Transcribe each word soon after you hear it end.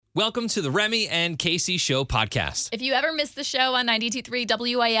Welcome to the Remy and Casey Show podcast. If you ever miss the show on 92.3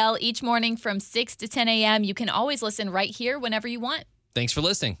 WIL each morning from 6 to 10 a.m., you can always listen right here whenever you want. Thanks for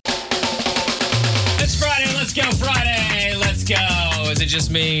listening. It's Friday. Let's go, Friday. Let's go. Is it just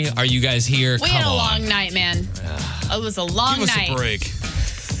me? Are you guys here? We had a long night, man. It was a long night. Give us a break.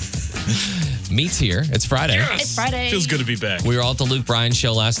 Meet's here. It's Friday. Yes. It's Friday. Feels good to be back. We were all at the Luke Bryan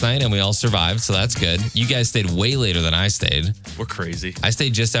show last night, and we all survived, so that's good. You guys stayed way later than I stayed. We're crazy. I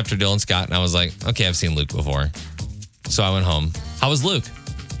stayed just after Dylan Scott, and I was like, okay, I've seen Luke before. So I went home. How was Luke?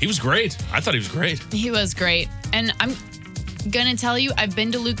 He was great. I thought he was great. He was great. And I'm going to tell you, I've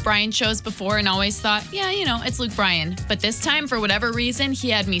been to Luke Bryan shows before and always thought, yeah, it's Luke Bryan. But this time, for whatever reason, he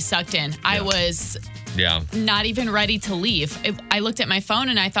had me sucked in. I was not even ready to leave. I looked at my phone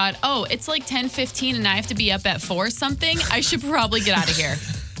and I thought, oh, it's like 10:15 and I have to be up at 4 something. I should probably get out of here.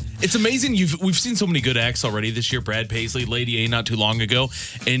 It's amazing. We've seen so many good acts already this year. Brad Paisley, Lady A not too long ago.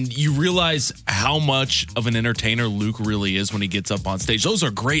 And you realize how much of an entertainer Luke really is when he gets up on stage. Those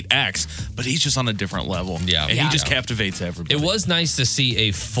are great acts, but he's just on a different level. Yeah. And he just captivates everybody. It was nice to see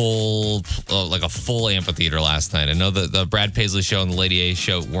a full amphitheater last night. I know that the Brad Paisley show and the Lady A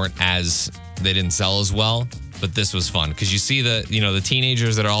show they didn't sell as well. But this was fun because you see the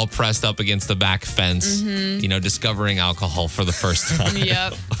teenagers that are all pressed up against the back fence, discovering alcohol for the first time.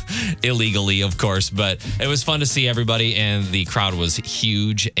 Yep. Illegally, of course. But it was fun to see everybody, and the crowd was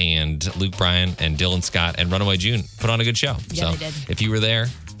huge. And Luke Bryan and Dylan Scott and Runaway June put on a good show. Yeah, so they did. if you were there,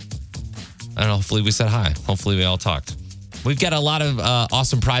 I don't know, hopefully we said hi. Hopefully we all talked. We've got a lot of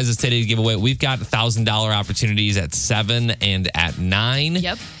awesome prizes today to give away. We've got $1,000 opportunities at 7 and at 9.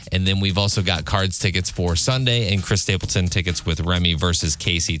 Yep. And then we've also got Cards tickets for Sunday and Chris Stapleton tickets with Remy versus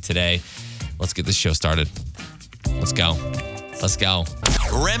Casey today. Let's get this show started. Let's go. Let's go.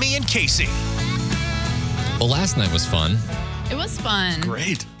 Remy and Casey. Well, last night was fun. It was fun.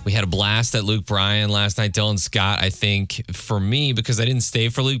 great. We had a blast at Luke Bryan last night. Dylan Scott, I think, for me, because I didn't stay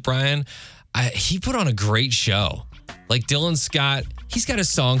for Luke Bryan, he put on a great show. Like Dylan Scott, he's got his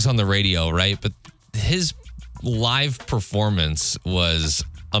songs on the radio, right? But his live performance was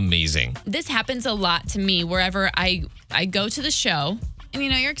amazing. This happens a lot to me wherever I go to the show and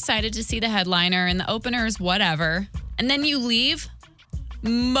you're excited to see the headliner and the openers, whatever. And then you leave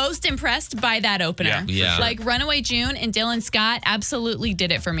most impressed by that opener. Yeah. Like Runaway June and Dylan Scott absolutely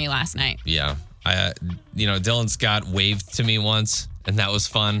did it for me last night. Yeah. Dylan Scott waved to me once, and that was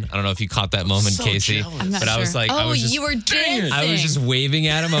fun. I don't know if you caught that moment, So Casey. jealous. I'm not But sure. I was like, you were dancing. I was just waving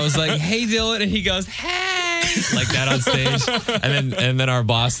at him. I was like, hey, Dylan. And he goes, hey, like that on stage. And then our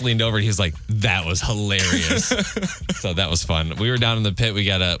boss leaned over and he was like, that was hilarious. So that was fun. We were down in the pit. We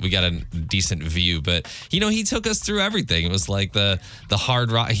got a decent view, but he took us through everything. It was like the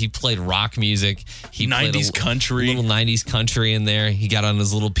hard rock. He played rock music. He 90s played country. Little 90s country in there. He got on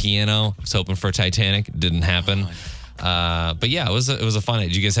his little piano. I was hoping for Titanic. Didn't happen. But yeah, it was a fun night.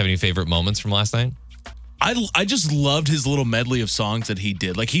 Did you guys have any favorite moments from last night? I just loved his little medley of songs that he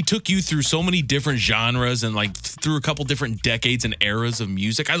did. Like, he took you through so many different genres and like through a couple different decades and eras of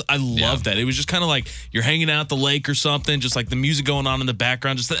music. I love that. It was just kind of like you're hanging out at the lake or something, just like the music going on in the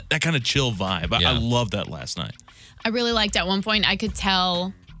background, just that kind of chill vibe. I love that last night. I really liked at one point I could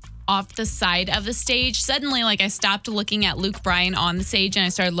tell off the side of the stage. Suddenly, I stopped looking at Luke Bryan on the stage and I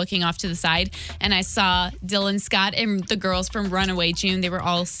started looking off to the side and I saw Dylan Scott and the girls from Runaway June. They were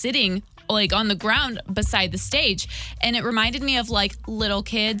all sitting on the ground beside the stage. And it reminded me of little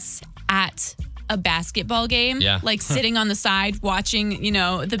kids at a basketball game, sitting on the side watching,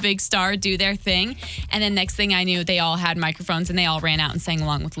 the big star do their thing. And then next thing I knew, they all had microphones and they all ran out and sang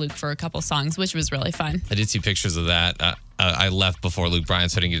along with Luke for a couple songs, which was really fun. I did see pictures of that. I left before Luke Bryan,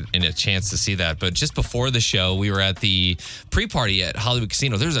 so I didn't get a chance to see that. But just before the show, we were at the pre-party at Hollywood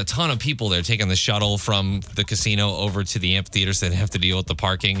Casino. There's a ton of people there taking the shuttle from the casino over to the amphitheater, so they didn't have to deal with the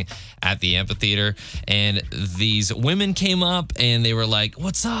parking at the amphitheater. And these women came up and they were like,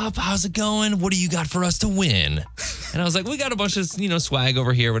 "What's up? How's it going? What do you got for us to win?" And I was like, "We got a bunch of swag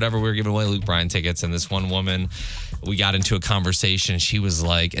over here, whatever." We were giving away Luke Bryan tickets, and this one woman, we got into a conversation. She was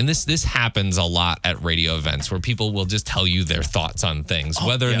like, and this happens a lot at radio events where people will just tell you their thoughts on things,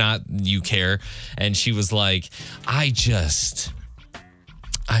 whether or not you care. And she was like, I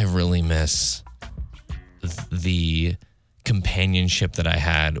really miss the companionship that I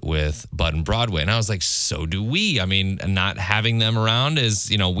had with Bud and Broadway. And I was like, so do we. I mean, not having them around is,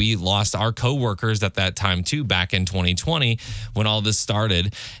 we lost our coworkers at that time too, back in 2020 when all this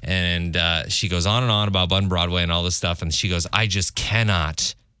started. And she goes on and on about Bud and Broadway and all this stuff. And she goes, I just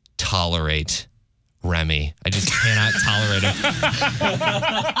cannot tolerate Remy. I just cannot tolerate him.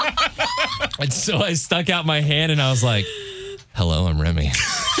 And so I stuck out my hand and I was like, hello, I'm Remy.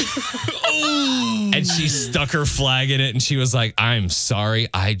 And she stuck her flag in it and she was like, I'm sorry,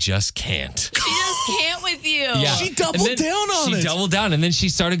 I just can't. She just can't with you. Yeah. She doubled down on it. She doubled down. And then she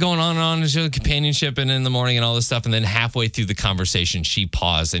started going on and on and she had companionship and in the morning and all this stuff. And then halfway through the conversation, she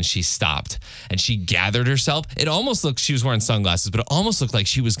paused and she stopped and she gathered herself. It almost looked, she was wearing sunglasses, but it almost looked like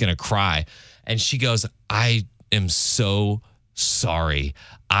she was going to cry. And she goes, I am so sorry.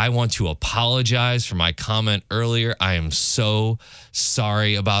 I want to apologize for my comment earlier. I am so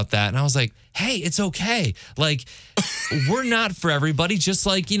sorry about that. And I was like, hey, it's okay. Like, we're not for everybody, just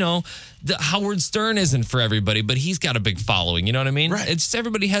like, you know, Howard Stern isn't for everybody, but he's got a big following. You know what I mean? Right. It's just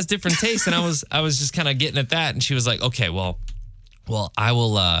everybody has different tastes. And I was just kind of getting at that. And she was like, okay, well, I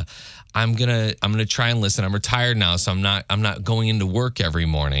will, I'm gonna try and listen. I'm retired now, so I'm not going into work every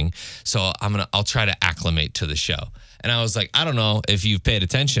morning. So I'll try to acclimate to the show. And I was like, I don't know if you've paid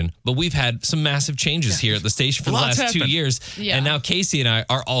attention, but we've had some massive changes here at the station for the last 2 years. Yeah. And now Casey and I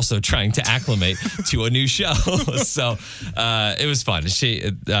are also trying to acclimate to a new show. So it was fun. She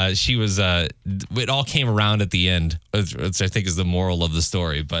was, it all came around at the end, which I think is the moral of the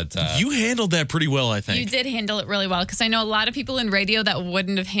story. But You handled that pretty well, I think. You did handle it really well because I know a lot of people in radio that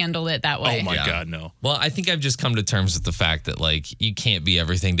wouldn't have handled it that way. Oh my Yeah. God, no. Well, I think I've just come to terms with the fact that like you can't be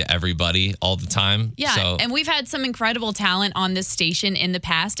everything to everybody all the time. Yeah, So, and we've had some incredible talent on this station in the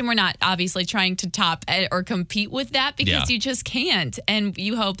past, and we're not obviously trying to top or compete with that because Yeah. you just can't. And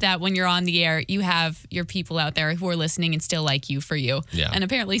you hope that when you're on the air, you have your people out there who are listening and still like you for you. Yeah. And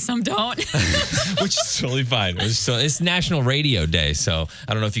apparently some don't. which is totally fine. It's National Radio Day, so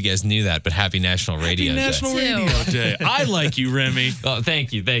I don't know if you guys knew that, but happy National Radio Day. National Too. Radio Day. I like you, Remy. Oh,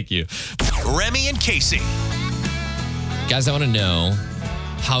 thank you. Remy and Casey. Guys, I want to know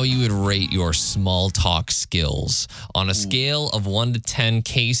how you would rate your small talk skills. On a scale of 1 to 10,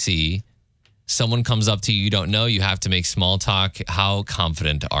 Casey, someone comes up to you don't know, you have to make small talk. How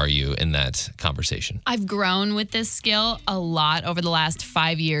confident are you in that conversation? I've grown with this skill a lot over the last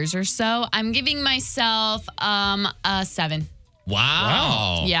 5 years or so. I'm giving myself a 7.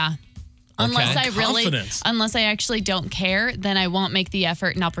 Wow. Yeah. Unless I really, Confidence. unless I actually don't care, then I won't make the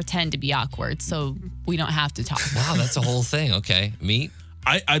effort and I'll pretend to be awkward so we don't have to talk. Wow, that's a whole thing. Okay. Meat?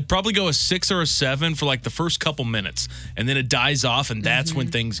 I'd probably go a 6 or a 7 for like the first couple minutes, and then it dies off, and that's when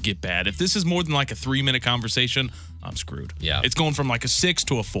things get bad. If this is more than like a 3-minute conversation, I'm screwed. Yeah. It's going from like a 6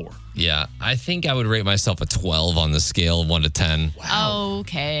 to a 4. Yeah. I think I would rate myself a 12 on the scale of 1 to 10.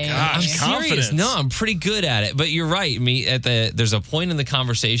 Okay. Gosh, I'm serious. confidence. No, I'm pretty good at it. But you're right. There's a point in the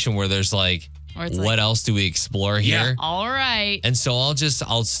conversation where there's like, Or it's what like- else do we explore here? Yeah. All right. And so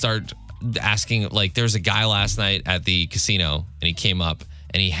I'll start asking, like, there was a guy last night at the casino and he came up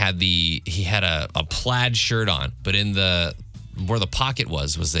and he had a plaid shirt on, but in where the pocket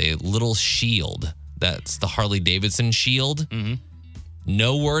was a little shield. That's the Harley Davidson shield. Mm-hmm.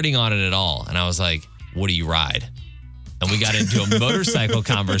 No wording on it at all. And I was like, what do you ride? And we got into a motorcycle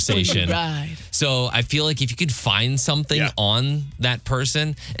conversation. Right. So I feel like if you could find something Yeah. on that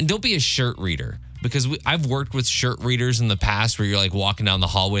person, and don't be a shirt reader, because I've worked with shirt readers in the past where you're like walking down the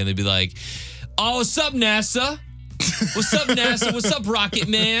hallway and they'd be like, oh, what's up, NASA? What's up, NASA? What's up, Rocket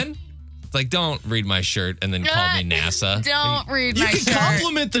Man? It's like, don't read my shirt and then call me NASA. Don't read You my can shirt.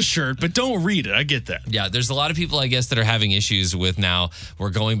 compliment the shirt, but don't read it. I get that. Yeah, there's a lot of people, I guess, that are having issues with now.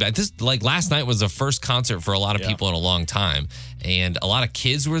 We're going back. This, like, last night was the first concert for a lot of Yeah. people in a long time. And a lot of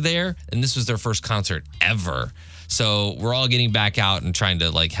kids were there, and this was their first concert ever. So we're all getting back out and trying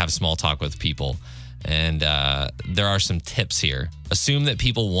to, like, have small talk with people. And there are some tips here. Assume that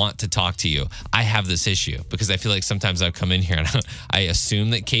people want to talk to you. I have this issue because I feel like sometimes I've come in here and I assume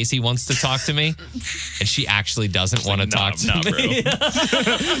that Casey wants to talk to me, and she actually doesn't want to talk to me.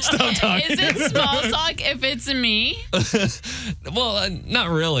 Stop talking. Is it small talk if it's me? Well, not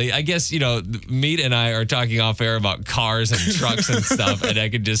really. I guess, Meat and I are talking off air about cars and trucks and stuff, and I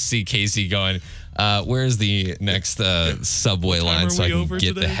could just see Casey going, where's the next subway line are so I we can over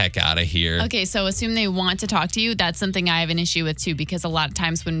get the today? heck out of here? Okay, so assume they want to talk to you. That's something I have an issue with too, because a lot of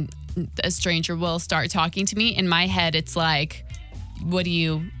times when a stranger will start talking to me, in my head it's like, what do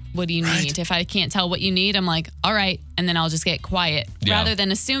you need? If I can't tell what you need, I'm like, all right, and then I'll just get quiet. Yeah. Rather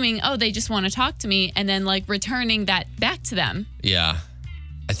than assuming, oh, they just want to talk to me, and then like returning that back to them. Yeah.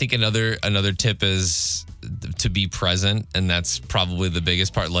 I think another tip is to be present, and that's probably the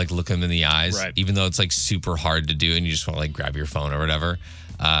biggest part. Like, look them in the eyes, Right. even though it's like super hard to do, and you just want to like grab your phone or whatever.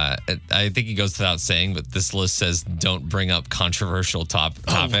 I think it goes without saying, but this list says don't bring up controversial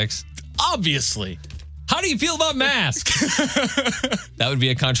topics. Obviously. How How do you feel about masks? That would be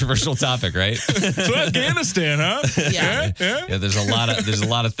a controversial topic, right? So Afghanistan, huh? Yeah. Yeah, there's a lot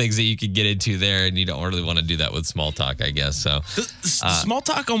of things that you could get into there, and you don't really want to do that with small talk, I guess. So Small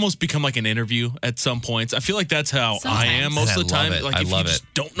talk almost become like an interview at some points. I feel like that's how I am most And of the I love time. it. Like I if love you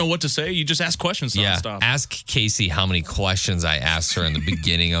just don't know what to say, you just ask questions yeah, nonstop. ask Casey how many questions I asked her in the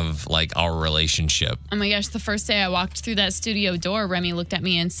beginning of like our relationship. Oh my gosh, the first day I walked through that studio door, Remy looked at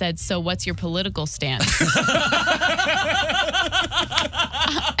me and said, "So what's your political stance?"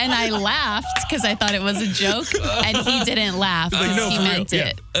 And I laughed because I thought it was a joke, and he didn't laugh because no, he for real. meant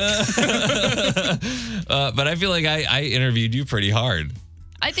it. But I feel like I interviewed you pretty hard.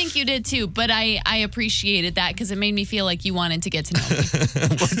 I think you did too, but I appreciated that because it made me feel like you wanted to get to know me.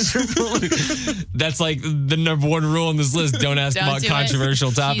 That's like the number one rule on this list. Don't ask Don't about do it.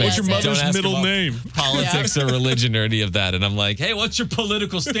 controversial He topics. What's your Don't mother's ask middle about name? Politics or religion or any of that. And I'm like, hey, what's your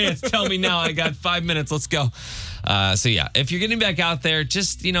political stance? Tell me now. I got 5 minutes. Let's go. So yeah, if you're getting back out there,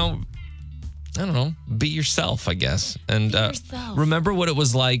 just, I don't know, be yourself, I guess. And yourself. remember what it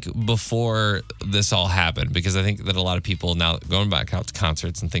was like before this all happened, because I think that a lot of people now going back out to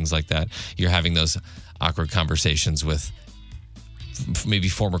concerts and things like that, you're having those awkward conversations with maybe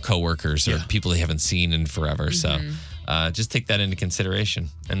former coworkers or people they haven't seen in forever. Mm-hmm. So just take that into consideration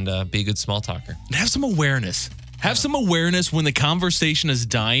and be a good small talker. And have some awareness. Have some awareness when the conversation is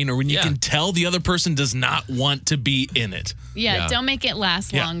dying or when you Yeah. can tell the other person does not want to be in it. Yeah, don't make it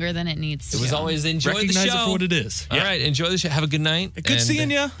last Yeah. longer than it needs to. It was always enjoy Recognize the it show. for what it is. All right, enjoy the show. Have a good night. Good seeing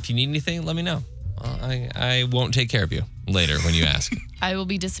ya. If you need anything, let me know. I won't take care of you later when you ask. I will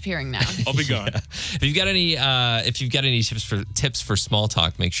be disappearing now. I'll be gone. If you've got any tips for small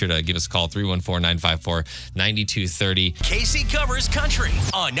talk, make sure to give us a call 314-954-9230. Casey covers country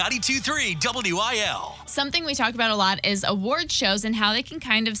on 92.3 WIL. Something we talk about a lot is award shows and how they can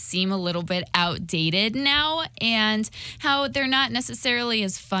kind of seem a little bit outdated now and how they're not necessarily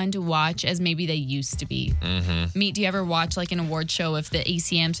as fun to watch as maybe they used to be. Mm-hmm. Meet, do you ever watch like an award show if the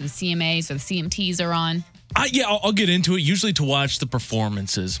ACMs or the CMAs or the CMTs are on? I'll get into it, usually to watch the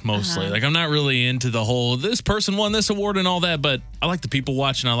performances mostly. Like, I'm not really into the whole, this person won this award and all that, but I like the people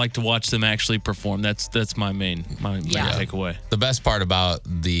watching. I like to watch them actually perform. That's my main takeaway. The best part about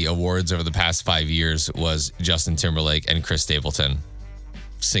the awards over the past 5 years was Justin Timberlake and Chris Stapleton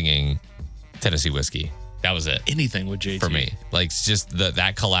singing Tennessee Whiskey. That was it Anything with JT. for me. Like, it's just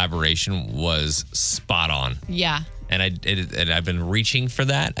that collaboration was spot on. Yeah. And I've been reaching for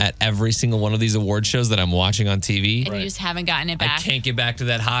that at every single one of these award shows that I'm watching on TV. And you just haven't gotten it I back. can't get back to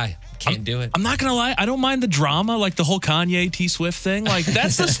that high. Can't do it. I'm not gonna lie, I don't mind the drama, like the whole Kanye T Swift thing. Like,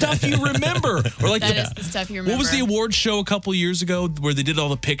 that's the stuff you remember. Or like That is the stuff you remember. What was the award show a couple years ago where they did all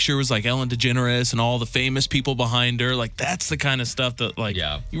the pictures, like Ellen DeGeneres and all the famous people behind her? Like, that's the kind of stuff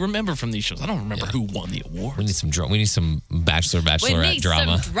that you remember from these shows. I don't remember who won the award. We need some drama. We need some bachelorette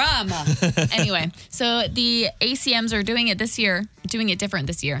drama. Some drama. Anyway, so the ACMs are doing it different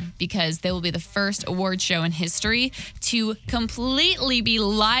this year because they will be the first award show in history to completely be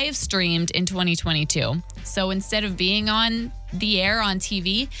live streamed in 2022. So instead of being on the air on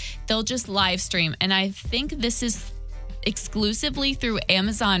TV, they'll just live stream. And I think this is exclusively through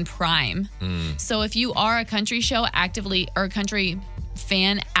Amazon Prime. So if you are a country show a country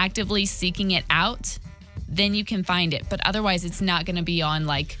fan actively seeking it out, then you can find it. But otherwise, it's not going to be on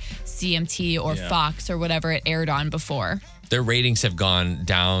like CMT or Fox or whatever it aired on before. Their ratings have gone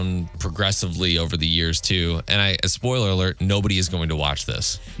down progressively over the years too. And spoiler alert, nobody is going to watch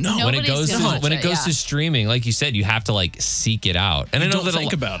this. No. When it Nobody's goes gonna watch when it it, goes yeah. to streaming, like you said, you have to like seek it out. And I know don't that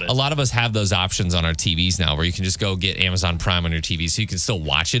think about it. a lot of us have those options on our TVs now where you can just go get Amazon Prime on your TV so you can still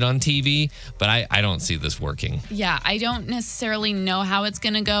watch it on TV. But I don't see this working. Yeah, I don't necessarily know how it's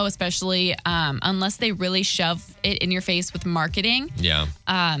going to go, especially unless they really shove it in your face with marketing. Yeah.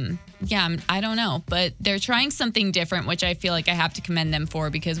 I don't know. But they're trying something different, which I feel like I have to commend them for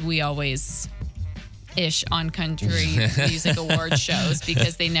because we always ish on country music award shows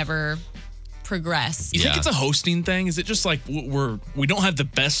because they never progress. You think Yeah. it's a hosting thing? Is it just like we don't have the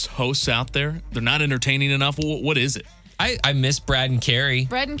best hosts out there? They're not entertaining enough? What is it? I miss Brad and Carrie.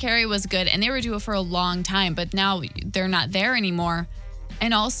 Brad and Carrie was good, and they were due it for a long time, but now they're not there anymore.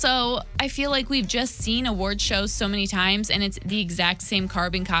 And also, I feel like we've just seen award shows so many times, and it's the exact same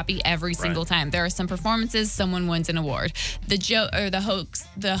carbon copy every single time. There are some performances, someone wins an award.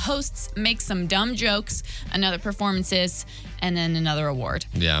 The hosts make some dumb jokes, another performances, and then another award.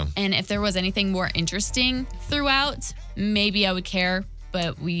 Yeah. And if there was anything more interesting throughout, maybe I would care,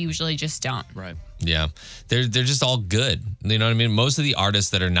 but we usually just don't. Right. Yeah, they're just all good. You know what I mean? Most of the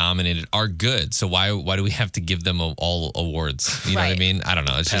artists that are nominated are good. So why do we have to give them all awards? You know what I Right. mean? I don't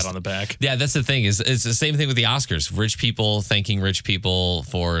know. It's Pat just on the back. Yeah, that's the thing. It's the same thing with the Oscars. Rich people thanking rich people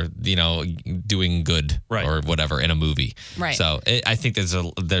for doing good Right. or whatever in a movie. Right. So I think there's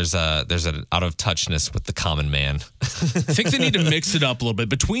an out of touchness with the common man. I think they need to mix it up a little bit.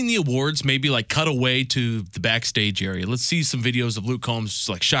 Between the awards, maybe like cut away to the backstage area. Let's see some videos of Luke Combs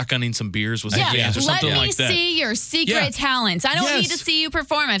like shotgunning some beers with his fans or let something me like that. see your secret Yeah. talents. I don't Yes. need to see you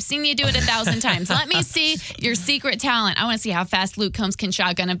perform. I've seen you do it 1,000 times. Let me see your secret talent. I want to see how fast Luke Combs can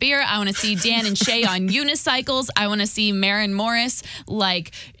shotgun a beer. I want to see Dan and Shay on unicycles. I want to see Maren Morris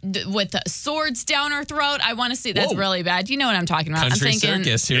with the swords down her throat. I want to see. That's Whoa. really bad. You know what I'm talking about. Country I'm thinking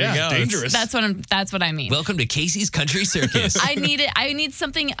circus. Here Yeah, we go. dangerous. That's what I mean. Welcome to Casey's Country Circus. I need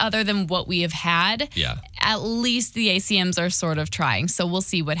something other than what we have had. Yeah. At least the ACMs are sort of trying. So we'll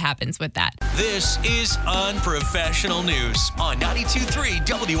see what happens with that. This is Unprofessional News on 92.3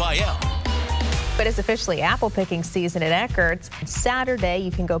 WIL. But it's officially apple picking season at Eckert's. Saturday,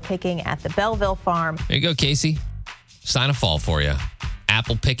 you can go picking at the Belleville Farm. There you go, Casey. Sign a fall for you.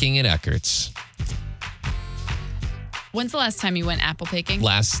 Apple picking at Eckert's. When's the last time you went apple picking?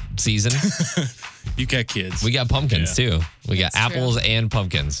 Last season, You got kids. we got pumpkins too. We got That's true. apples and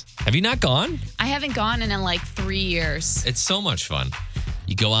pumpkins. Have you not gone? I haven't gone in like 3 years. It's so much fun.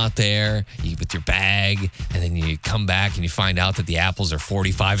 You go out there with your bag, and then you come back and you find out that the apples are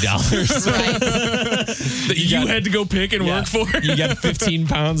 $45. that you had to go pick and work for. You get 15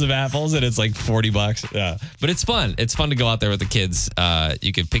 pounds of apples, and it's like $40. Yeah, but it's fun. It's fun to go out there with the kids.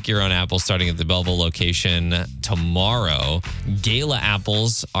 You can pick your own apples starting at the Belleville location tomorrow. Gala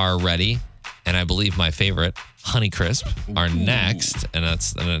apples are ready, and I believe my favorite, Honeycrisp, are next, and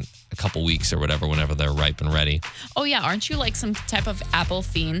that's in a couple weeks or whatever, whenever they're ripe and ready. Oh yeah, aren't you like some type of apple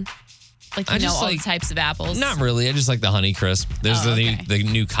fiend? Like you I know just all like- the types of apples. Not really. I just like the Honeycrisp. There's Oh, the okay. the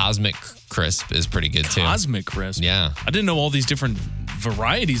new Cosmic Crisp is pretty good too. Cosmic Crisp. Yeah. I didn't know all these different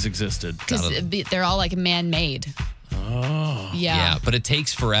varieties existed. because they're all like man-made. Oh. Yeah, but it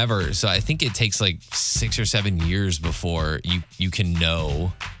takes forever. So I think it takes like 6 or 7 years before you can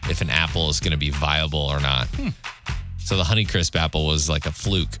know if an apple is going to be viable or not. So the Honeycrisp apple was like a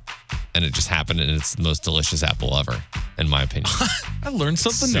fluke, and it just happened, and it's the most delicious apple ever, in my opinion. I learned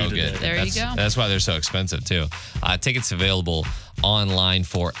something So new today. good. There you go. That's why they're so expensive too. Tickets available online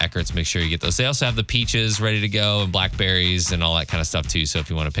for Eckert's. Make sure you get those. They also have the peaches ready to go and blackberries and all that kind of stuff too. So if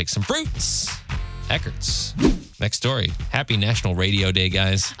you want to pick some fruits, Eckert's. Next story. Happy National Radio Day,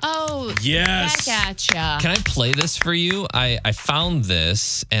 guys. Oh, Yes. back at ya. Can I play this for you? I found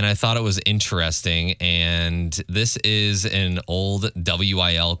this and I thought it was interesting. And this is an old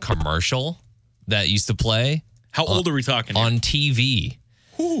WIL commercial that used to play How old are we talking here? on TV.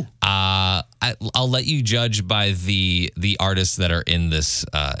 I'll let you judge by the artists that are in this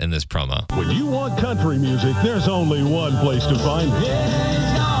promo. When you want country music, there's only one place to find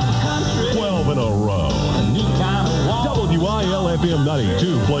it. 12 in a row. WIL FM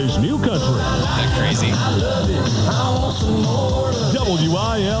 92 plays new country. Isn't that crazy?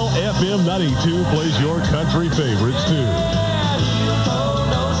 WIL FM 92 plays your country favorites too.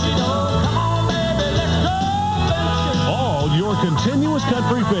 All your continuous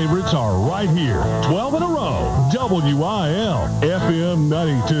country favorites are right here. 12 in a row. WIL FM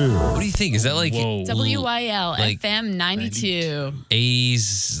 92. What do you think? Is that like Whoa. WIL Like FM 92.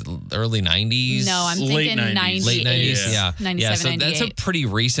 80s, early 90s? No, I'm Late thinking 90s. 98. Late 90s, yeah. 97, yeah, so that's a 98. pretty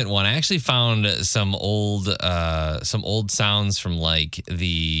recent one. I actually found some old sounds from like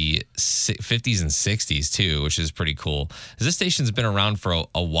the 50s and 60s too, which is pretty cool. This station's been around for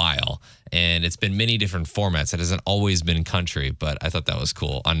a while, and it's been many different formats. It hasn't always been country, but I thought that was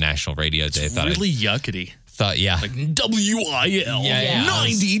cool on National Radio Day. Really yuckety. Yeah. Like WIL Yeah.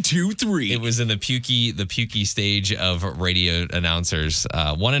 92.3. It was in the pukey stage of radio announcers.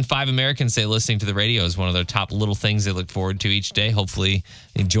 1 in 5 Americans say listening to the radio is one of their top little things they look forward to each day. Hopefully,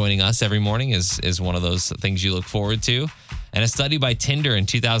 joining us every morning is one of those things you look forward to. And a study by Tinder in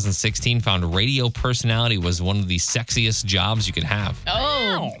 2016 found radio personality was one of the sexiest jobs you could have.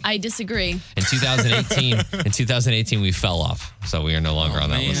 Oh, I disagree. In 2018, we fell off, so we are no longer on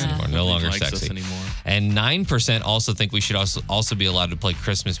that list man. anymore. No Nobody longer likes us sexy anymore. And 9% also think we should also be allowed to play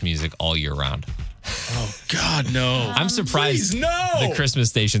Christmas music all year round. God, no. I'm surprised Please, no. the Christmas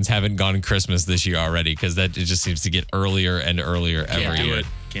stations haven't gone Christmas this year already, because it just seems to get earlier and earlier every Can't do year. it.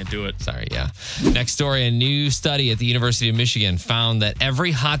 Can't do it. Sorry, yeah. Next story, a new study at the University of Michigan found that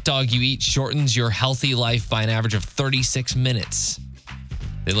every hot dog you eat shortens your healthy life by an average of 36 minutes.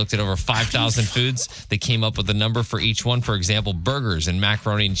 They looked at over 5,000 foods. They came up with a number for each one. For example, burgers and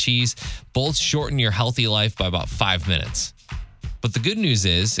macaroni and cheese both shorten your healthy life by about 5 minutes. But the good news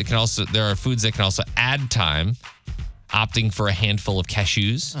is there are foods that can also add time. Opting for a handful of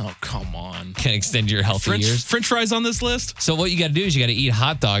cashews Oh, come on. can extend your healthy years. French fries on this list? So what you got to do is you got to eat a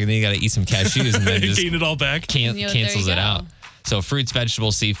hot dog and then you got to eat some cashews and then just Gain it all back. there you cancels it go. out. So fruits,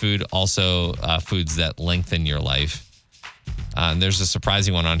 vegetables, seafood, also foods that lengthen your life. And there's a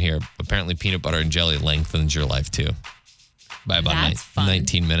surprising one on here. Apparently, peanut butter and jelly lengthens your life too by about That's fun.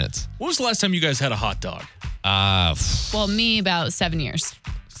 19 minutes. When was the last time you guys had a hot dog? Well, me about 7 years.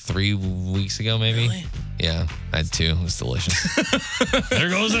 3 weeks ago, maybe. Really? Yeah, I had 2. It was delicious. There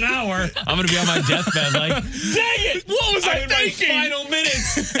goes an hour. I'm gonna be on my deathbed. Like, dang it! What was I I'm in my thinking? final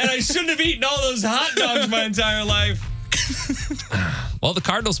minutes, and I shouldn't have eaten all those hot dogs my entire life. Well, the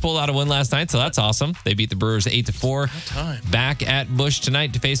Cardinals pulled out a win last night, so that's awesome. They beat the Brewers 8-4. time. Back at Busch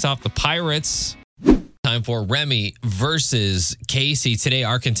tonight to face off the Pirates. Time for Remy versus Casey. Today,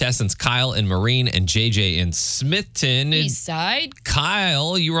 our contestants, Kyle and Marine and JJ in Smithton. East side.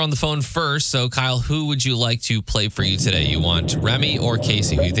 Kyle, you were on the phone first. So, Kyle, who would you like to play for you today? You want Remy or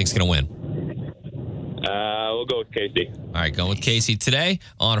Casey? Who do you think's going to win? We'll go with Casey. All right, going with Casey today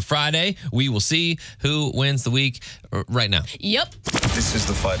on a Friday. We will see who wins the week right now. Yep. This is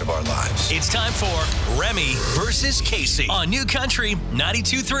the fight of our lives. It's time for Remy versus Casey on New Country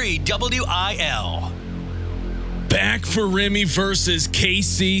 92.3 WIL. Back for Remy versus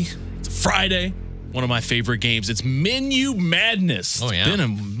Casey. It's a Friday. One of my favorite games. It's Menu Madness. Oh, yeah.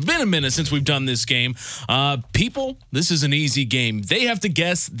 It's been a minute since we've done this game. People, this is an easy game. They have to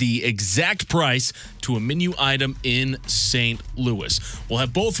guess the exact price to a menu item in St. Louis. We'll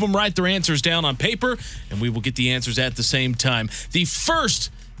have both of them write their answers down on paper, and we will get the answers at the same time. The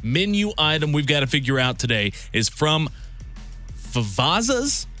first menu item we've got to figure out today is from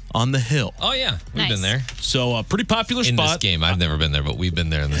Vavaza's on the Hill. Oh, yeah. We've Nice. been there. So a pretty popular In spot. this game. I've never been there, but we've been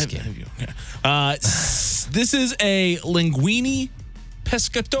there in this game. Have you? Okay. This is a linguine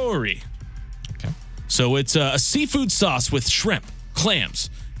pescatori. Okay. So it's a seafood sauce with shrimp, clams,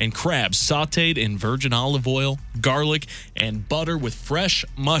 and crabs sauteed in virgin olive oil, garlic, and butter with fresh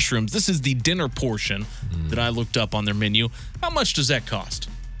mushrooms. This is the dinner portion that I looked up on their menu. How much does that cost?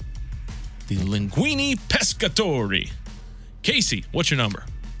 The linguine pescatori. Casey, what's your number?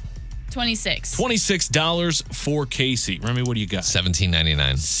 26. $26 for Casey. Remy, what do you got?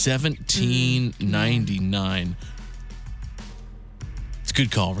 $17.99. $17.99. It's a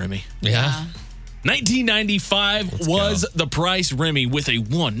good call, Remy. Yeah. $19.95 was the price, Remy, with a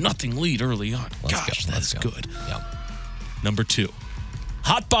 1-0 lead early on. Let's go. That's good. Yep. Number 2,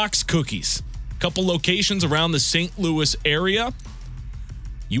 Hot Box Cookies. Couple locations around the St. Louis area.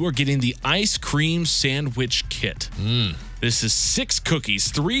 You are getting the ice cream sandwich kit. This is 6 cookies,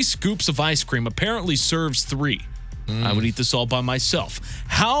 3 scoops of ice cream. Apparently serves 3. I would eat this all by myself.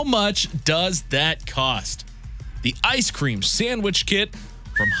 How much does that cost? The ice cream sandwich kit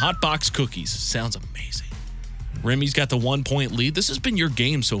from Hot Box Cookies. Sounds amazing. Remy's got the 1-point lead. This has been your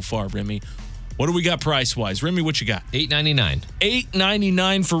game so far, Remy. What do we got price-wise? Remy, what you got? $8.99.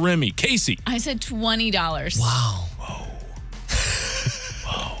 $8.99 for Remy. Casey. I said $20. Wow.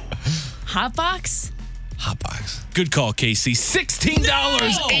 Hot box? Hot box. Good call, Casey.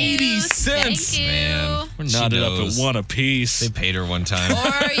 $16.80. Thank you. Man. We're knotted up at 1 apiece. They paid her one time.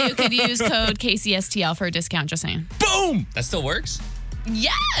 Or you could use code KCSTL for a discount, just saying. Boom! That still works?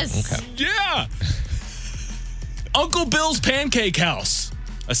 Yes. Okay. Yeah. Uncle Bill's Pancake House,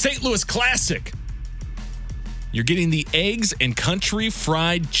 a St. Louis classic. You're getting the eggs and country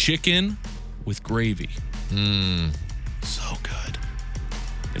fried chicken with gravy. So good.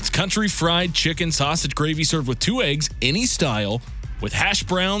 It's country fried chicken sausage gravy served with 2 eggs, any style, with hash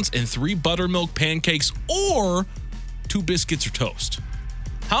browns and 3 buttermilk pancakes or 2 biscuits or toast.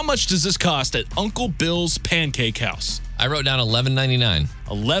 How much does this cost at Uncle Bill's Pancake House? I wrote down $11.99.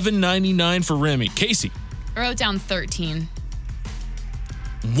 $11.99 for Remy. Casey. I wrote down 13.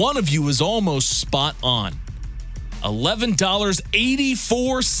 One of you is almost spot on.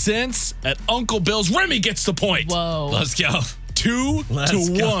 $11.84 at Uncle Bill's. Remy gets the point. Whoa. Let's go. 2 Let's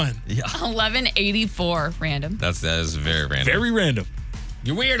to go. 1. Yeah. 1184 random. That is very random. Very random.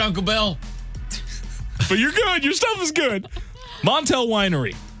 You're weird, Uncle Bill. But you're good. Your stuff is good. Montel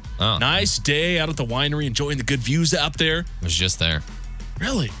Winery. Oh, Nice day out at the winery, enjoying the good views out there. I was just there.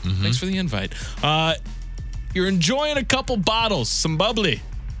 Really? Thanks for the invite. You're enjoying a couple bottles, some bubbly.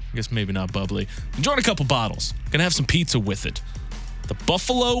 I guess maybe not bubbly. Enjoying a couple bottles. Gonna have some pizza with it. The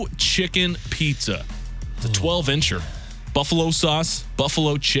Buffalo Chicken Pizza. It's a 12-incher. Buffalo sauce,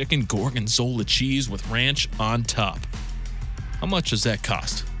 buffalo chicken, gorgonzola cheese with ranch on top. How much does that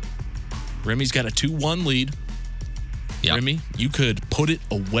cost? Remy's got a 2-1 lead. Yep. Remy, you could put it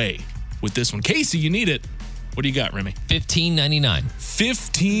away with this one. Casey, you need it. What do you got, Remy? $15.99.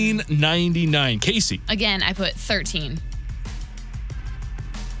 $15.99. Casey. Again, I put 13.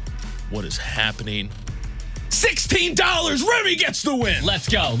 What is happening? $16. Remy gets the win. Let's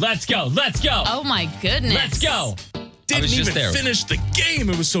go. Oh my goodness. Let's go. Didn't was just even there. finish the game.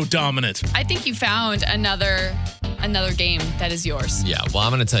 It was so dominant. I think you found another game that is yours. Yeah, well, I'm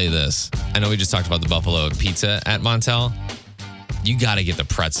going to tell you this. I know we just talked about the buffalo pizza at Montel. You got to get the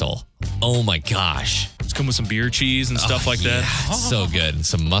pretzel. Oh my gosh. It's come with some beer cheese and stuff like that. It's so good.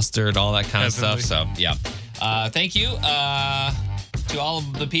 Some mustard, all that kind Definitely. of stuff. So, yeah. Thank you to all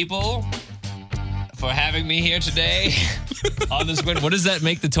of the people for having me here today on this win. What does that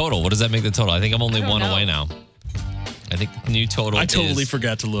make the total? I think I'm only one away now. I think the new total I totally is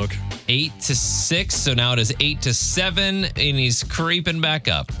forgot to look. 8-6. So now it is 8-7, and he's creeping back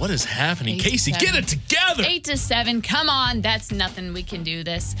up. What is happening? 8 to Casey, 7. get it together. 8-7. Come on. That's nothing. We can do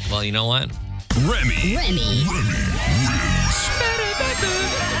this. Well, you know what? Remy.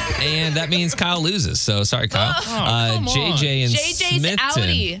 And that means Kyle loses. So sorry, Kyle. come on. JJ and JJ's Smithton.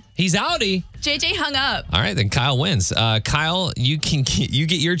 outie. He's outie. JJ hung up. All right, then Kyle wins. Kyle, you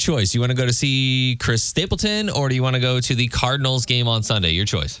get your choice. You want to go to see Chris Stapleton, or do you want to go to the Cardinals game on Sunday? Your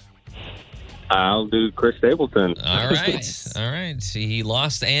choice. I'll do Chris Stapleton. All right. All right. See, he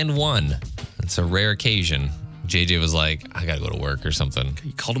lost and won. It's a rare occasion. JJ was like, I got to go to work or something.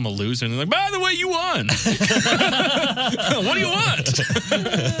 You called him a loser and they're like, by the way, you won. What do you want?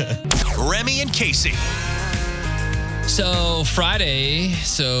 Remy and Casey. So Friday,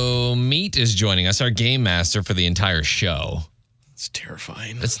 Meat is joining us, our game master for the entire show. It's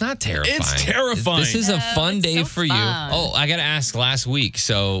terrifying. It's not terrifying. It's terrifying. This is a fun it's day so for you. fun. Oh, I got to ask last week.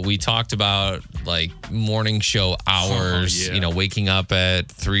 So we talked about like morning show hours, yeah. waking up at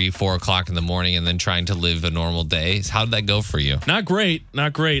 3-4 o'clock in the morning and then trying to live a normal day. How did that go for you? Not great. I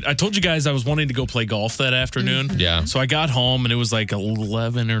told you guys I was wanting to go play golf that afternoon. Yeah. So I got home and it was like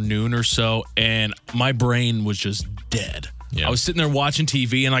 11 or noon or so, and my brain was just dead. Yeah. I was sitting there watching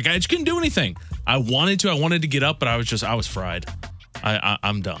TV and I just couldn't do anything. I wanted to get up, but I was fried.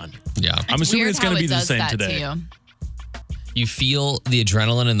 I'm done. Yeah. I'm assuming Weird it's going how to be it the does same that to today. you. You feel the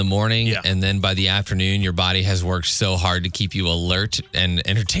adrenaline in the morning, Yeah. and then by the afternoon, your body has worked so hard to keep you alert and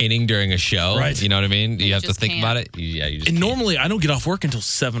entertaining during a show. Right. You know what I mean? You have to just think can't. about it. Yeah, you just And can't. normally I don't get off work until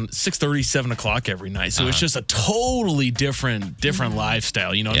 6:30, 7 o'clock every night. So it's just a totally different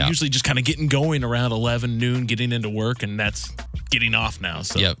lifestyle. Yeah. I'm usually just kind of getting going around 11 noon, getting into work, and that's getting off now.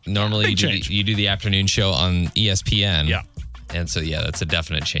 So Yep. Normally Big change. you do the afternoon show on ESPN. Yeah. And so, yeah, that's a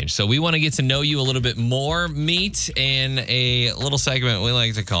definite change. So we want to get to know you a little bit more, Meat, in a little segment we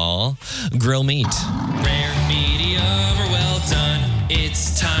like to call Grill Meat. Rare, medium, or well done.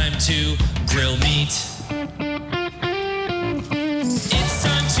 It's time to grill meat. It's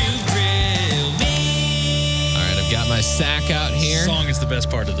time to grill meat. All right, I've got my sack out here. Song is the best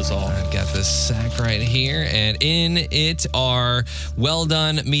part of this all. I've got this sack right here, and in it are well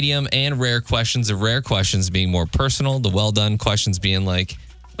done, medium, and rare questions. The rare questions being more personal, the well done questions being like,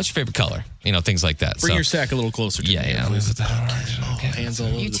 what's your favorite color? Things like that. Bring your sack a little closer to me. Yeah. please. Put that on right. Okay. Hands all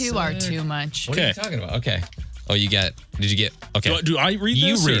over You the two are too much. What are you Okay. talking about? Okay. Oh, did you get, okay. Do I read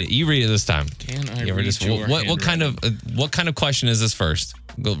You this? read or- it. You read it this time. Can I You ever read just- your what kind of question is this first?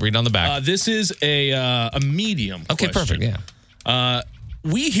 Go read on the back. This is a medium okay, question. perfect. Yeah.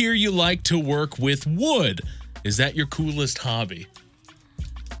 We hear you like to work with wood. Is that your coolest hobby?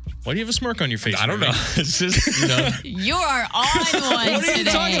 Why do you have a smirk on your face? I don't know. Remy? It's just, You are on one what are you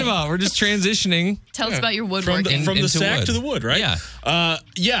today. talking about? We're just transitioning. Tell us about your From woodworking. the into sack wood. to the wood, right? Yeah.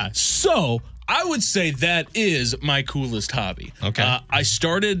 Yeah. So I would say that is my coolest hobby. Okay. I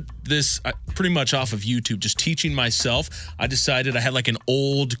started this pretty much off of YouTube, just teaching myself. I decided I had like an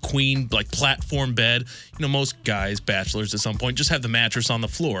old queen platform bed. Most guys, bachelors at some point, just have the mattress on the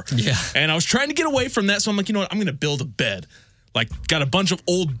floor. Yeah. And I was trying to get away from that, so I'm like, you know what? I'm going to build a bed. Got a bunch of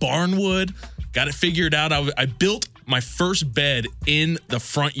old barn wood. Got it figured out. I built my first bed in the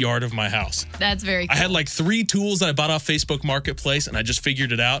front yard of my house. That's very cool. I had 3 tools that I bought off Facebook Marketplace, and I just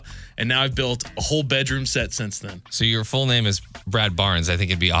figured it out. And now I've built a whole bedroom set since then. So your full name is Brad Barnes. I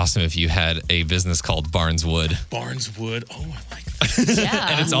think it'd be awesome if you had a business called Barnes Wood. Barnes Wood. Oh, I like that. Yeah.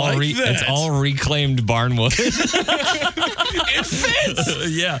 And it's that. all reclaimed barn wood. It fits.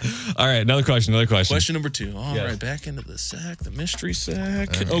 Yeah. All right. Another question. Question number 2. All Yes. right, back into the sack, the mystery sack.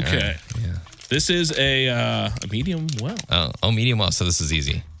 Okay. All right. Yeah. This is a medium well. Oh, medium well. So this is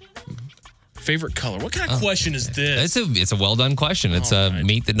easy. Favorite color. What kind of question is this? It's a well done question. It's All a right.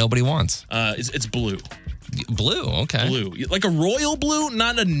 meat that nobody wants. It's blue. Blue, okay. Blue. Like a royal blue,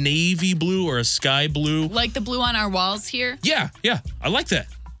 not a navy blue or a sky blue. Like the blue on our walls here. Yeah. I like that.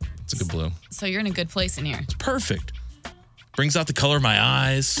 It's a good blue. So you're in a good place in here. It's perfect. Brings out the color of my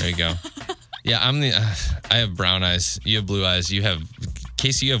eyes. There you go. Yeah, I have brown eyes. You have blue eyes. You have,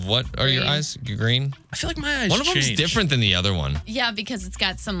 Casey, you have what are your eyes? Green? I feel like my eyes One of them's change. different than the other one. Yeah, because it's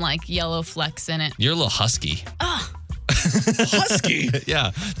got some like yellow flecks in it. You're a little husky. Husky.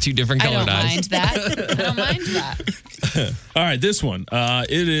 Yeah, two different I colored don't eyes. mind that. I don't mind that. All right, this one.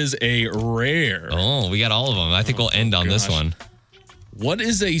 It is a rare. Oh, we got all of them. I think we'll end on this gosh. one. What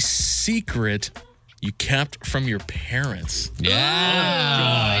is a secret you kept from your parents? Yeah,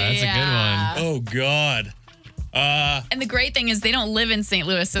 that's a yeah. good one. Oh, God. And the great thing is they don't live in St.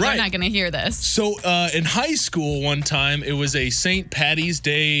 Louis, so Right. they're not going to hear this. So in high school one time, it was a St. Patty's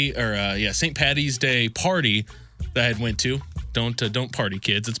Day St. Patty's Day party that I had went to. Don't party,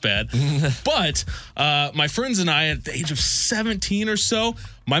 kids. It's bad. But my friends and I, at the age of 17 or so,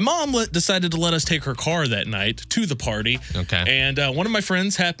 my mom decided to let us take her car that night to the party. Okay. And one of my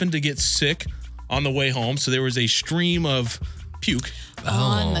friends happened to get sick on the way home, so there was a stream of puke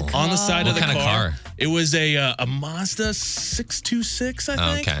On the car. on the side of What the kind of car? It was a Mazda 626,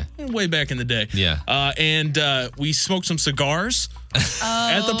 I think. Okay. Way back in the day. Yeah. And we smoked some cigars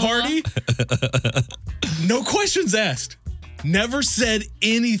at the party. No questions asked. Never said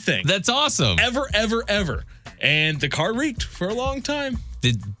anything. That's awesome. Ever. And the car reeked for a long time.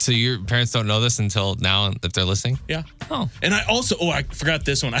 So your parents don't know this until now that they're listening? Yeah. Oh. And I also, I forgot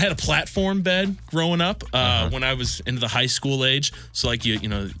this one. I had a platform bed growing up when I was into the high school age. So like you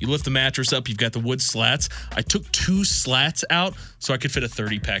lift the mattress up, you've got the wood slats. I took 2 slats out so I could fit a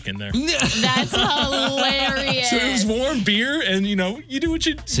 30-pack in there. That's hilarious. So it was warm beer, and you do what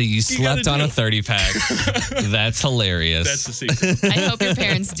you. So you slept gotta on a do. 30-pack. That's hilarious. That's the secret. I hope your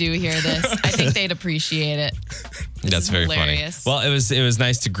parents do hear this. I think they'd appreciate it. That's very hilarious. funny. Well, it was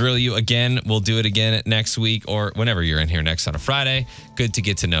nice to grill you again. We'll do it again next week or whenever you're in here next on a Friday. Good to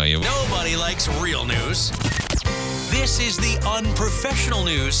get to know you. Nobody likes real news. This is the unprofessional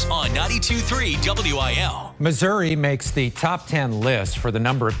news on 92.3 WIL. Missouri makes the top 10 list for the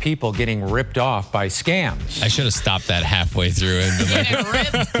number of people getting ripped off by scams. I should have stopped that halfway through and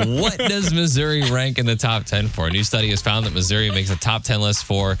been like, what does Missouri rank in the top 10 for? A new study has found that Missouri makes a top 10 list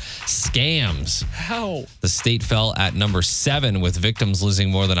for scams. How? The state fell at number 7 with victims losing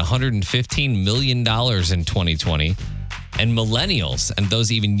more than $115 million in 2020. And millennials and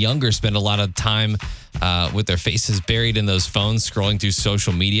those even younger spend a lot of time with their faces buried in those phones, scrolling through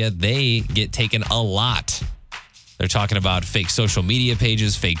social media. They get taken a lot. They're talking about fake social media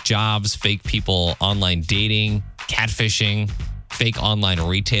pages, fake jobs, fake people online dating, catfishing, fake online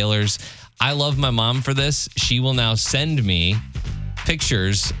retailers. I love my mom for this. She will now send me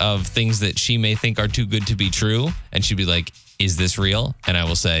pictures of things that she may think are too good to be true. And she'd be like, is this real? And I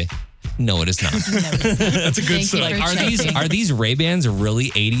will say, no, it is not. That's a good sign. Like, are these Ray-Bans really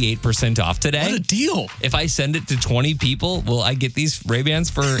 88% off today? What a deal. If I send it to 20 people, will I get these Ray-Bans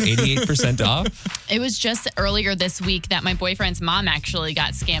for 88% off? It was just earlier this week that my boyfriend's mom actually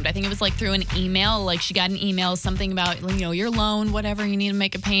got scammed. I think it was like through an email. Like she got an email, something about, your loan, whatever, you need to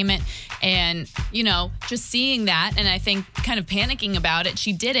make a payment. And, just seeing that and I think kind of panicking about it,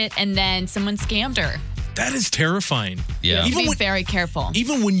 she did it and then someone scammed her. That is terrifying. Yeah. You have to be very careful.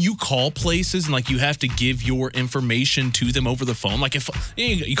 Even when you call places and you have to give your information to them over the phone, like if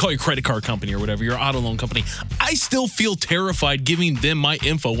you call your credit card company or whatever, your auto loan company, I still feel terrified giving them my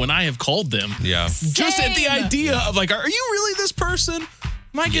info when I have called them. Yeah. Just at the idea of are you really this person?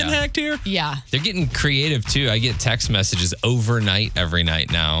 Am I getting hacked here? Yeah. They're getting creative too. I get text messages overnight every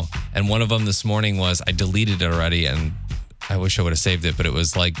night now. And one of them this morning was, I deleted it already and I wish I would have saved it, but it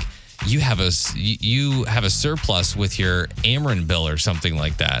was like, you have a surplus with your Ameren bill or something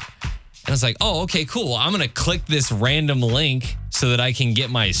like that. And I was like, oh, okay, cool. Well, I'm going to click this random link so that I can get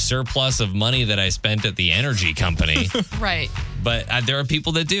my surplus of money that I spent at the energy company. Right. But there are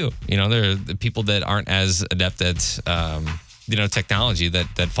people that do. There are the people that aren't as adept at, technology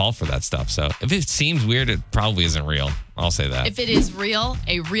that fall for that stuff. So if it seems weird, it probably isn't real. I'll say that. If it is real,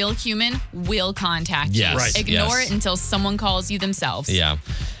 a real human will contact you. Yes. Right. Ignore Yes. it until someone calls you themselves. Yeah.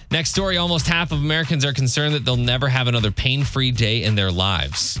 Next story, almost half of Americans are concerned that they'll never have another pain-free day in their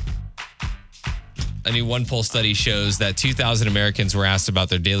lives. A new One Poll study shows that 2,000 Americans were asked about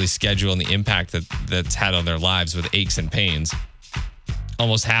their daily schedule and the impact that's had on their lives with aches and pains.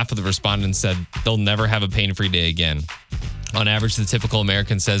 Almost half of the respondents said they'll never have a pain-free day again. On average, the typical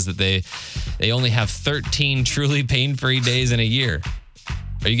American says that they only have 13 truly pain-free days in a year.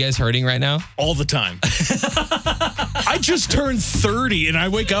 Are you guys hurting right now? All the time. I just turned 30 and I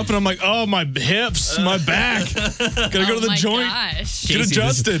wake up and I'm like, oh, my hips, my back. Gotta go to the joint. Gosh. Get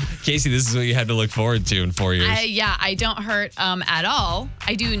adjusted. Casey, this is what you had to look forward to in 4 years. I don't hurt at all.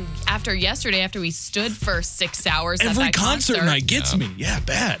 I do after yesterday, after we stood for 6 hours at Every that concert night gets me. Yeah,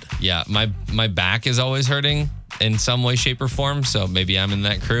 bad. Yeah, my back is always hurting in some way, shape, or form. So maybe I'm in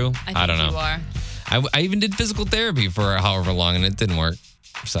that crew. I don't know. You are. I even did physical therapy for however long and it didn't work.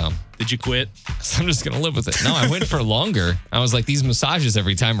 So did you quit? So I'm just gonna live with it. No, I went for longer. I was like, these massages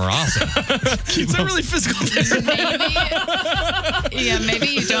every time are awesome. Is that really physical therapy? Maybe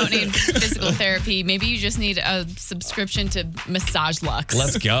you don't need physical therapy. Maybe you just need a subscription to Massage Lux.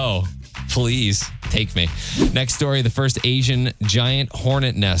 Let's go. Please take me. Next story, the first Asian giant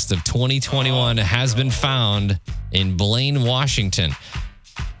hornet nest of 2021 has been found in Blaine, Washington.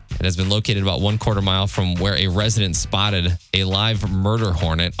 It has been located about 1/4 mile from where a resident spotted a live murder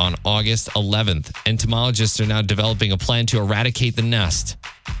hornet on August 11th. Entomologists are now developing a plan to eradicate the nest,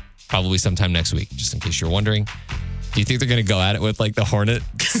 probably sometime next week, just in case you're wondering. Do you think they're going to go at it with like the hornet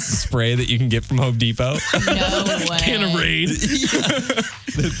spray that you can get from Home Depot? No way. Can of Raid.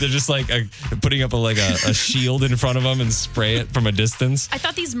 They're just like putting up a shield in front of them and spray it from a distance. I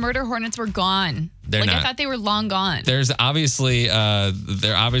thought these murder hornets were gone. They're not. I thought they were long gone. There's obviously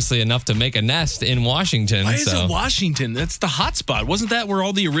enough to make a nest in Washington. Why is it Washington? That's the hot spot. Wasn't that where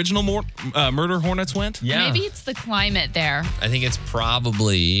all the original murder hornets went? Yeah. Maybe it's the climate there. I think it's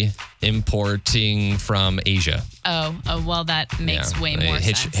probably importing from Asia. Oh, well, that makes way more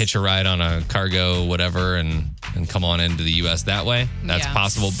sense. Hitch a ride on a cargo, whatever, and come on into the U.S. that way. That's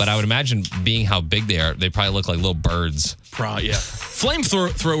possible. But I would imagine, being how big they are, they probably look like little birds. Yeah.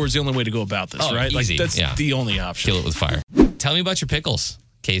 Flamethrower is the only way to go about this, right? Easy. Like, that's the only option. Kill it with fire. Tell me about your pickles,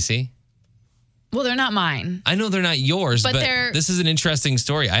 Casey. Well, they're not mine. I know they're not yours, but this is an interesting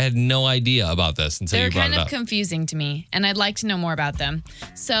story. I had no idea about this until you brought it up. They're kind of confusing to me, and I'd like to know more about them.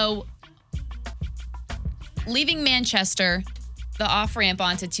 So, leaving Manchester, the off-ramp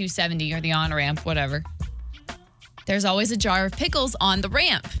onto 270, or the on-ramp, whatever, there's always a jar of pickles on the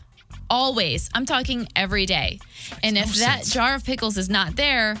ramp. Always. I'm talking every day. And if that jar of pickles is not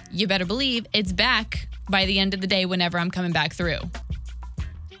there, you better believe it's back by the end of the day whenever I'm coming back through.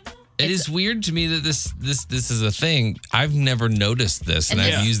 It is weird to me that this is a thing. I've never noticed this, and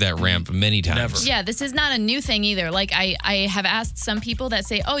I've used that ramp many times. Never. Yeah, this is not a new thing either. Like, I have asked some people that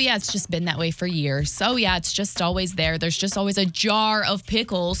say, oh, yeah, it's just been that way for years. Oh, yeah, it's just always there. There's just always a jar of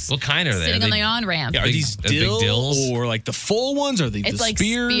pickles. What kind are they? Sitting on the on-ramp. Yeah, are these dill big dills? Or like the full ones? Are they It's the like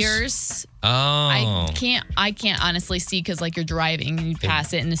spears? spears. Oh. I can't honestly see because, like, you're driving and you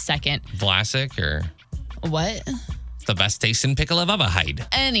pass it in a second. Vlasic or? What? It's the best tasting pickle I've ever had.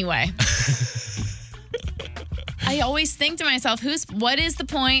 Anyway. I always think to myself, what is the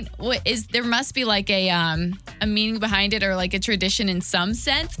point? There must be like a meaning behind it, or like a tradition in some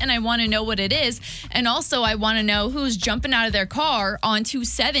sense, and I want to know what it is. And also I want to know who's jumping out of their car on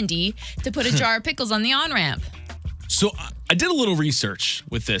 270 to put a jar of pickles on the on-ramp. So I did a little research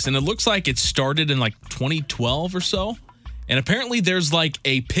with this, and it looks like it started in like 2012 or so. And apparently there's like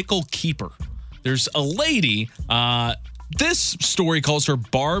a pickle keeper. There's a lady, this story calls her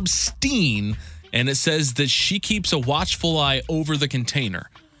Barb Steen, and it says that she keeps a watchful eye over the container.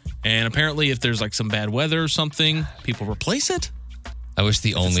 And apparently if there's like some bad weather or something, people replace it. I wish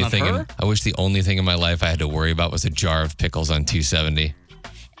the only thing in my life I had to worry about was a jar of pickles on 270.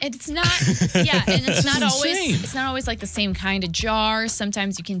 It's not, and it's not always like the same kind of jar.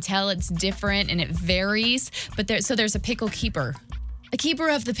 Sometimes you can tell it's different and it varies. But there's a pickle keeper. A keeper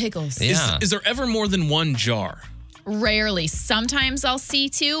of the pickles. Yeah. Is there ever more than one jar? Rarely. Sometimes I'll see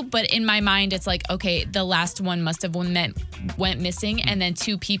two, but in my mind, it's like, okay, the last one must have went missing, and then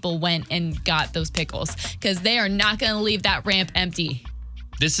two people went and got those pickles, because they are not going to leave that ramp empty.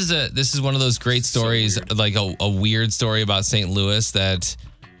 This is one of those great stories, like a weird story about St. Louis that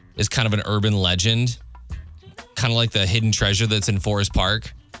is kind of an urban legend, kind of like the hidden treasure that's in Forest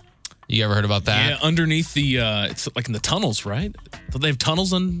Park. You ever heard about that? Yeah, underneath the, it's like in the tunnels, right? Do they have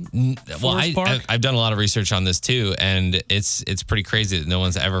tunnels in Forest Park? I've done a lot of research on this too, and it's pretty crazy that no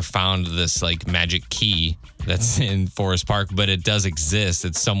one's ever found this like magic key that's in Forest Park, but it does exist.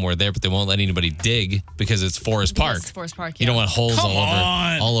 It's somewhere there, but they won't let anybody dig because it's Forest Park. Yes, Forest Park, You don't want holes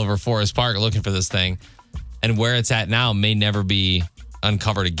all over Forest Park looking for this thing. And where it's at now may never be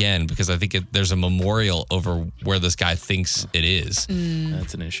uncovered again, because I think there's a memorial over where this guy thinks it is.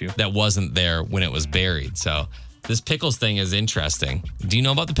 That's an issue. That wasn't there when it was buried. So This pickles thing is interesting. Do you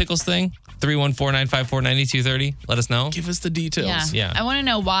know about the pickles thing? 314-954-9230. Let us know. Give us the details. Yeah. I want to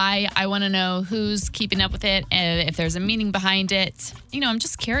know why. I want to know who's keeping up with it, and if there's a meaning behind it. I'm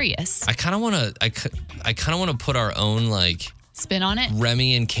just curious. I kind of want to. I kind of want to put our own spin on it.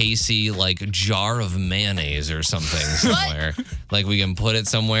 Remy and Casey jar of mayonnaise or something somewhere. We can put it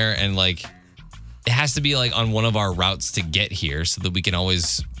somewhere and it has to be on one of our routes to get here so that we can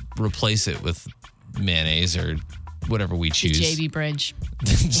always replace it with mayonnaise or whatever we choose. The JV Bridge.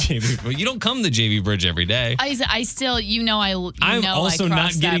 You don't come to JV Bridge every day. I still, I'm also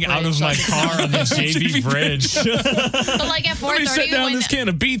not getting out of my car on the JV Bridge. But at 4:30, let me set down this can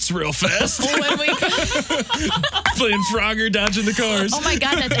of beets real fast. When we playing Frogger, dodging the cars. Oh my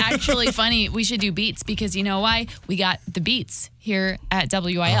God, that's actually funny. We should do beats because you know why? We got the beats here at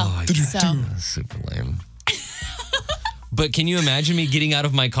WIL. Super lame. But can you imagine me getting out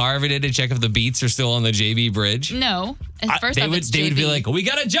of my car every day to check if the beats are still on the JV Bridge? No. First they off, would be like, we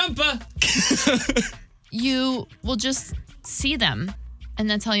got a jumper. You will just see them, and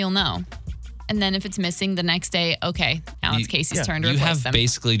that's how you'll know. And then if it's missing the next day, okay, now it's Casey's turn to replace them. You have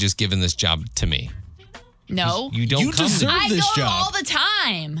basically just given this job to me. No. You don't you come deserve I this go job. all the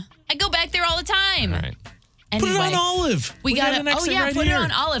time. I go back there all the time. All right. Anyway, put it on Olive. We got an exit right put here. it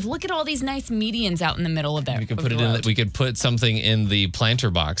on Olive. Look at all these nice medians out in the middle of there. We could put it in. We could put something in the planter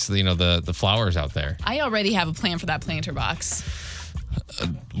box. The flowers out there. I already have a plan for that planter box.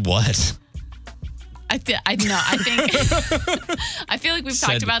 What? I think I feel like we've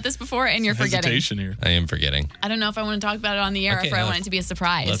talked about this before, and you're forgetting. Here. I am forgetting. I don't know if I want to talk about it on the air or if I want it to be a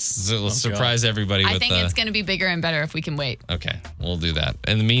surprise. Let's surprise everybody. I think it's going to be bigger and better if we can wait. Okay, we'll do that.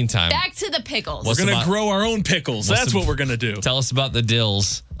 In the meantime, back to the pickles. We're going to grow our own pickles. That's what we're going to do. Tell us about the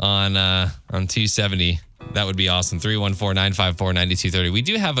dills on 270. That would be awesome. 314-954-9230. We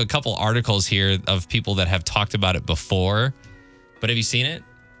do have a couple articles here of people that have talked about it before, but have you seen it?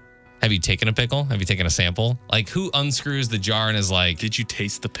 Have you taken a pickle? Have you taken a sample? Who unscrews the jar and is like, did you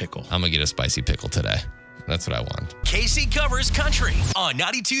taste the pickle? I'm going to get a spicy pickle today. That's what I want. Casey covers country on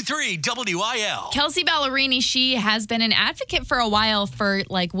 92.3 WIL. Kelsey Ballerini, she has been an advocate for a while for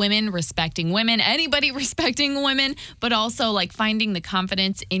women respecting women, anybody respecting women, but also finding the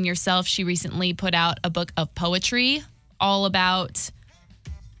confidence in yourself. She recently put out a book of poetry all about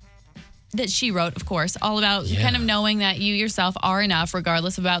that she wrote, of course, all about kind of knowing that you yourself are enough,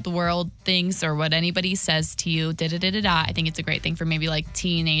 regardless about the world thinks or what anybody says to you. I think it's a great thing for maybe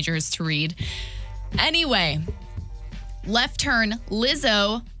teenagers to read. Anyway, Left Turn,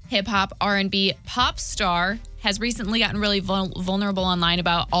 Lizzo, hip hop, R&B pop star, has recently gotten really vulnerable online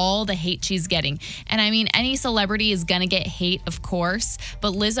about all the hate she's getting. And I mean, any celebrity is gonna get hate, of course,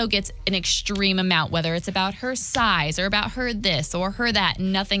 but Lizzo gets an extreme amount, whether it's about her size or about her this or her that,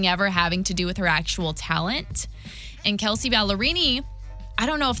 nothing ever having to do with her actual talent. And Kelsey Ballerini, I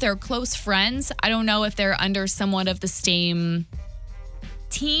don't know if they're close friends. I don't know if they're under somewhat of the same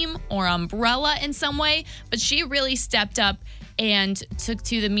team or umbrella in some way, but she really stepped up and took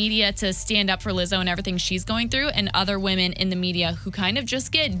to the media to stand up for Lizzo and everything she's going through, and other women in the media who kind of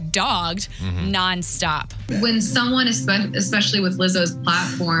just get dogged nonstop. When someone, especially with Lizzo's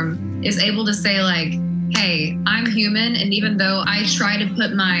platform, is able to say hey, I'm human, and even though I try to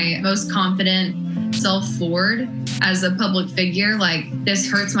put my most confident self forward as a public figure, this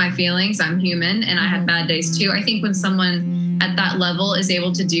hurts my feelings, I'm human, and I have bad days too. I think when someone at that level is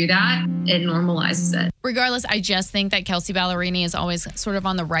able to do that, it normalizes it. Regardless, I just think that Kelsey Ballerini is always sort of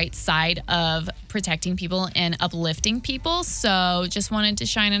on the right side of protecting people and uplifting people. So just wanted to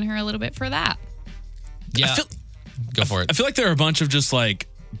shine on her a little bit for that. Yeah. Go for it. I feel like there are a bunch of just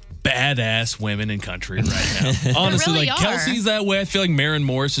badass women in country right now. Honestly, really Kelsey's that way. I feel like Maren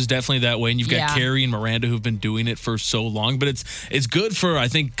Morris is definitely that way. And you've got Carrie and Miranda who've been doing it for so long. But it's good for, I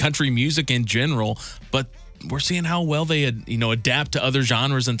think, country music in general. But we're seeing how well they adapt to other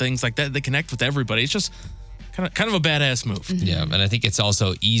genres and things like that. They connect with everybody. It's just kind of a badass move. Yeah, and I think it's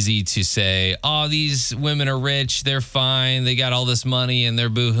also easy to say, oh, these women are rich, they're fine, they got all this money, and they're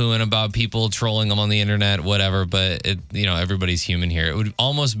boo-hooing about people trolling them on the internet, whatever. But everybody's human here. It would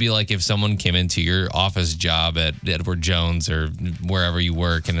almost be like if someone came into your office job at Edward Jones or wherever you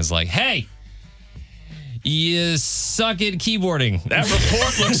work and is like, hey, you suck at keyboarding. That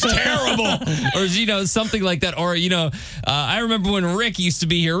report looks terrible. Or, something like that. Or, I remember when Rick used to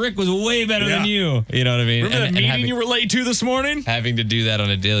be here. Rick was way better than you. You know what I mean? Remember that meeting you were late to this morning? Having to do that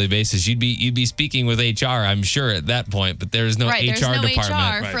on a daily basis. You'd be speaking with HR, I'm sure, at that point, but there's no HR department. There's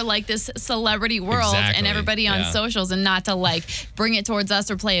no HR for this celebrity world and everybody on socials, and not to bring it towards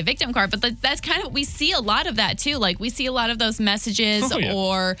us or play a victim card. But that's kind of, we see a lot of that too. We see a lot of those messages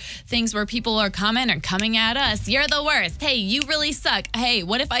or things where people are coming yelling at us. You're the worst. Hey, you really suck. Hey,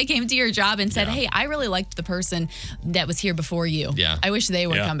 what if I came to your job and said, hey, I really liked the person that was here before you. Yeah. I wish they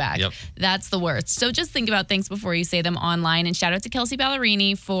would come back. Yep. That's the worst. So just think about things before you say them online. And shout out to Kelsey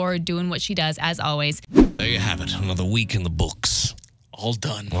Ballerini for doing what she does, as always. There you have it. Another week in the books. All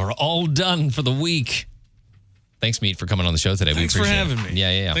done. We're all done for the week. Thanks, Meat, for coming on the show today. Thanks we for appreciate having me.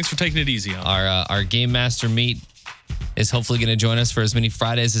 Yeah. Thanks for taking it easy on Our Game Master, Meat, is hopefully going to join us for as many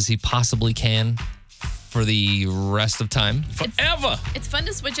Fridays as he possibly can for the rest of time. Forever. It's fun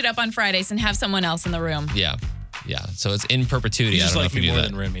to switch it up on Fridays and have someone else in the room. Yeah. So it's in perpetuity. You just I don't like know if me you more knew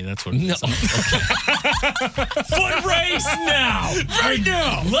than that. Remy. That's what it No. is. Foot race now. Right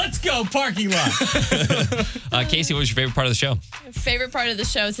now. Let's go, parking lot. Casey, what was your favorite part of the show? Favorite part of the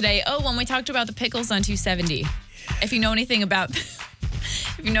show today? Oh, when we talked about the pickles on 270. If you know anything about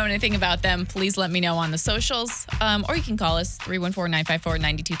them, please let me know on the socials. Or you can call us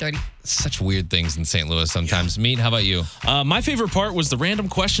 314-954-9230. Such weird things in St. Louis sometimes. Meat, how about you? My favorite part was the random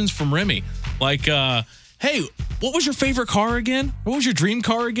questions from Remy. Like, hey, what was your favorite car again? What was your dream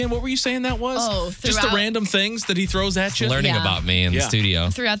car again? What were you saying that was? Oh, just the random things that he throws at you. Learning about me in the studio.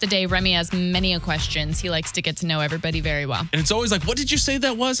 Throughout the day, Remy has many questions. He likes to get to know everybody very well. And it's always like, what did you say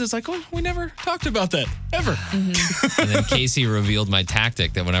that was? It's like, oh, we never talked about that, ever. And then Casey revealed my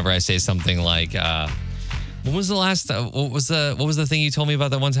tactic that whenever I say something like, when was the last, what was the thing you told me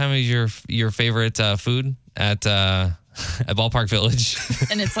about that one time was your favorite food at Ballpark Village?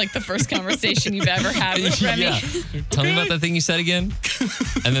 And it's like the first conversation you've ever had with Remy. Yeah. Tell me about that thing you said again.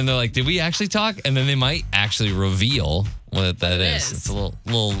 And then they're like, did we actually talk? And then they might actually reveal what that is. It's a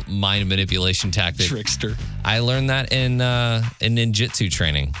little mind manipulation tactic. Trickster. I learned that in ninjutsu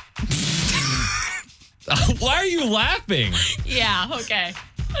training. Why are you laughing? Yeah, okay.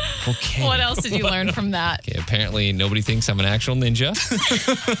 Okay. What else did you learn from that? Okay, apparently nobody thinks I'm an actual ninja.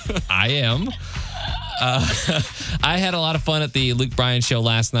 I am. I had a lot of fun at the Luke Bryan show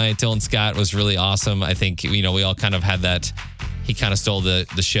last night. Dylan Scott was really awesome. I think, we all kind of had that. He kind of stole the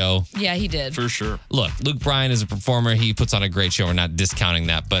show. Yeah, he did. For sure. Look, Luke Bryan is a performer. He puts on a great show. We're not discounting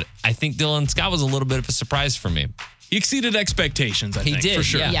that. But I think Dylan Scott was a little bit of a surprise for me. He exceeded expectations, I think. He did, for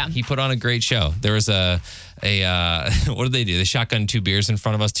sure. Yeah. He put on a great show. There was a what did they do? They shotgun 2 beers in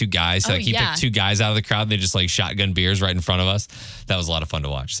front of us, 2 guys. Oh, Like he picked 2 guys out of the crowd. And they just like shotgun beers right in front of us. That was a lot of fun to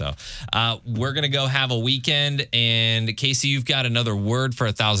watch. So we're going to go have a weekend. And Casey, you've got another word for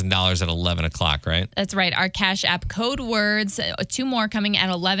 $1,000 at 11 o'clock, right? That's right. Our Cash App code words, 2 more coming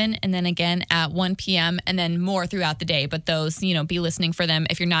at 11 and then again at 1 p.m. and then more throughout the day. But those, be listening for them.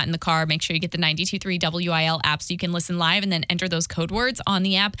 If you're not in the car, make sure you get the 92.3 WIL app so you can listen live and then enter those code words on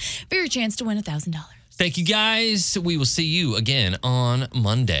the app for your chance to win $1,000. Thank you, guys. We will see you again on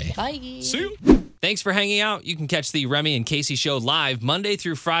Monday. Bye. See you. Thanks for hanging out. You can catch the Remy and Casey show live Monday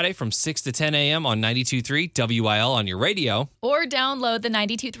through Friday from 6 to 10 a.m. on 92.3 WIL on your radio. Or download the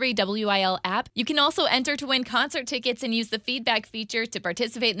 92.3 WIL app. You can also enter to win concert tickets and use the feedback feature to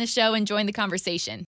participate in the show and join the conversation.